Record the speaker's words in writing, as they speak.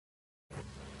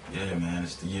Yeah, man,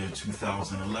 it's the year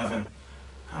 2011.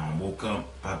 Woke up,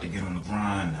 about to get on the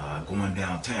grind, going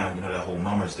downtown. You know that whole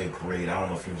Mama's Day parade. I don't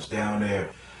know if you was down there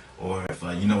or if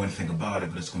you know anything about it,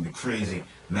 but it's gonna be crazy.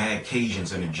 Mad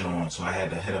Cajuns in the joint, so I had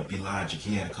to hit up B-Logic.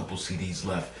 He had a couple CDs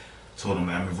left. Told him,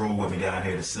 man, roll with me down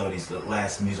here to sell these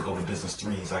last music over business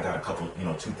threes. I got a couple,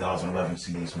 2011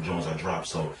 CDs from Jones I dropped.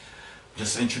 So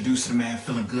just introducing the man,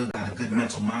 feeling good, got a good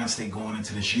mental mind state going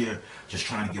into this year, just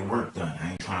trying to get work done.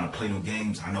 I ain't trying to play no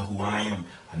games. I know who I am.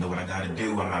 I know what I got to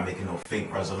do. I'm not making no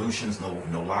fake resolutions,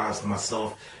 no lies to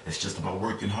myself. It's just about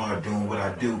working hard, doing what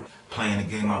I do, playing the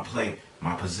game I play,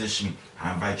 my position.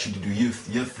 I invite you to do your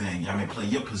thing. Play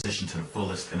your position to the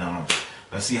fullest. And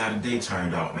let's see how the day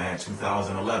turned out, man.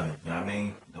 2011, you know what I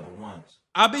mean? Double ones.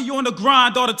 I be on the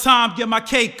grind all the time, get my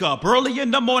cake up. Early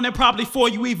in the morning, probably before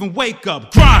you even wake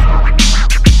up. Grind!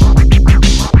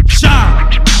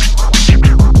 Shine!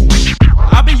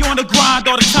 I be on the grind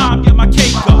all the time, get my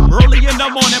cake up. Early in the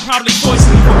morning, probably before you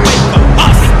even wake up.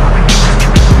 Us!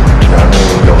 I'm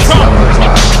the clock.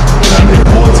 The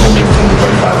boy told me to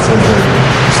ready by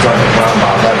 10:30. Starting the grind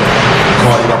by 11.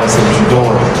 Call you up and said, what you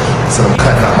doing? I said, I'm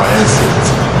cutting out my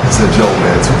inserts. I said, yo,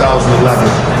 man,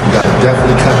 2011, you gotta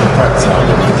definitely cut the prep time.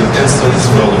 Get the inserts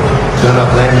rolling. Done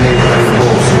up, laminated, ready to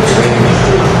roll. So it's ready to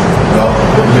go. You know,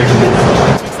 we'll make a move.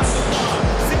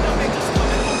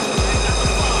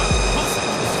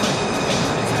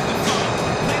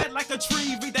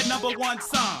 Tree, read that #1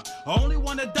 song. I only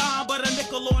want a dime, but a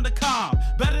nickel on the com.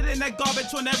 Better than that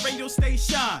garbage on that radio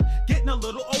station. Getting a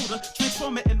little older,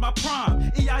 transforming in my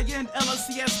prime. EIN,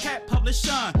 LLCS, cat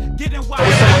publishing. Getting wild.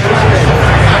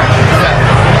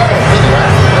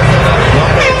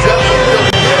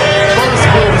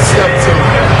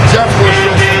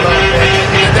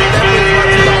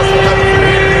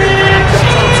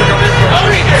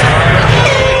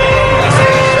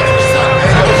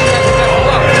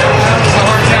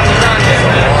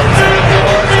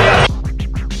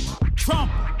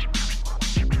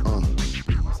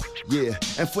 Yeah,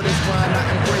 and for this grind I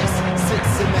embrace,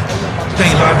 sits in the AM. Thing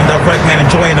live and direct, man,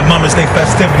 enjoying the Mama's Day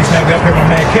festivities. Man, we up here with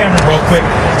my man Cameron real quick.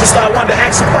 Just I wanted to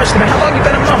ask a question, man. How long you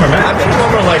been a mummer, man? I've been a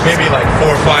mummer maybe 4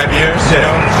 or 5 years. You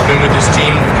know, I've been with this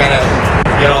team, kind of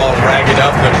get all ragged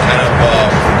up and kind of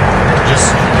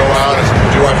just go out and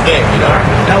do our thing, you know.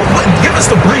 Now, give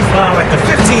us the brief, like the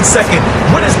 15-second.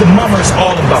 What is the Mummers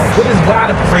all about?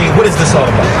 Why the parade? What is this all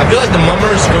about? I feel like the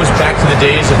Mummers goes back to the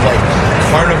days of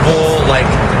carnival,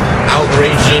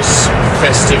 outrageous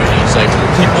festivities,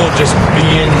 people just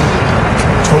being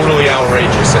totally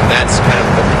outrageous, and that's kind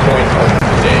of the point of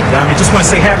the day. Just want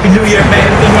to say Happy New Year, man.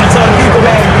 Anything you want to tell the people,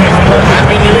 man?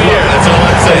 Happy New Year. That's all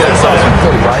I'd say. That's all.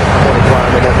 Fully right. I'm on the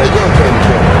grind, man. That young candy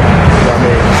cane. You know what I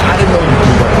mean? I didn't know you could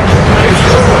do that.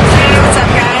 Hey, what's up,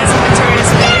 guys? I'm Victoria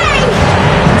Smith.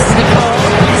 This is Nicole.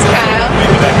 This is Kyle.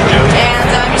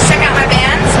 And just check out my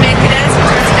band, Smith Cadet.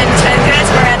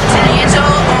 We're at the Tin Angel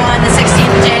on the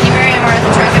 16th of January, and we're at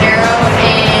the Trocadero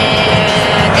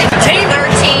in 13th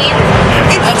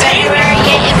of February.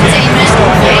 Yeah, Infitain. It's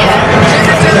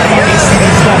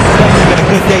been a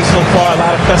good day so far. A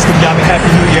lot of festive, Happy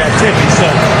New Year activities. So,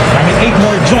 8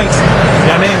 more joints.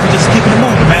 We're just keeping it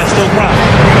moving, man. Still grind.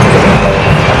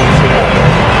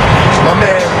 My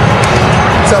man,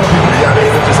 tell people,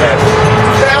 what just happened?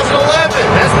 2011.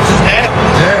 That's what just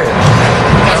happened. Yeah.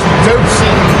 That's some dope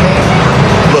shit, man.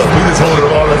 Look, we just hold it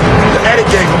all up. The edit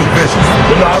gang gonna be vicious.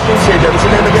 But no, I appreciate that. What's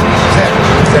your name again? Zach.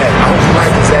 Zach. I hope you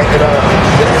like it, Zach. And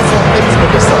that's all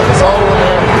Facebook and stuff. It's all on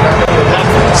there.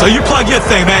 So you plug your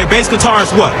thing, man. Bass guitar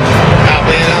is what? I'm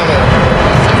a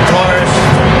guitarist,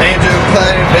 banjo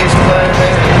player, bass player,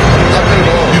 man. I do it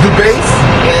all. You do bass?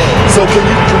 Yeah. So can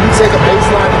you take a bass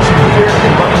line that you hear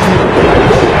and run it through?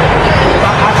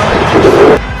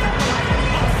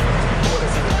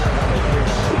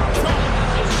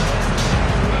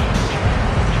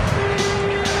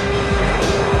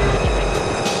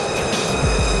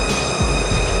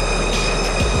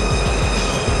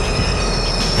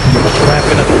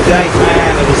 Wrapping up the day,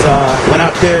 man. It was went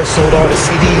out there, sold all the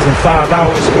CDs in 5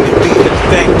 hours, really beat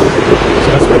everything. So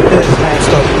that's what it is, man.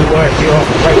 Started to do right here off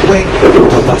the right way.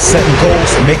 About setting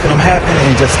goals and making them happen,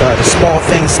 and just the small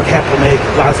things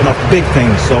capitalizing off the big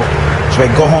things. So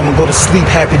go home and go to sleep.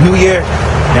 Happy New Year.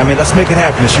 Let's make it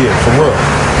happen this year, for real.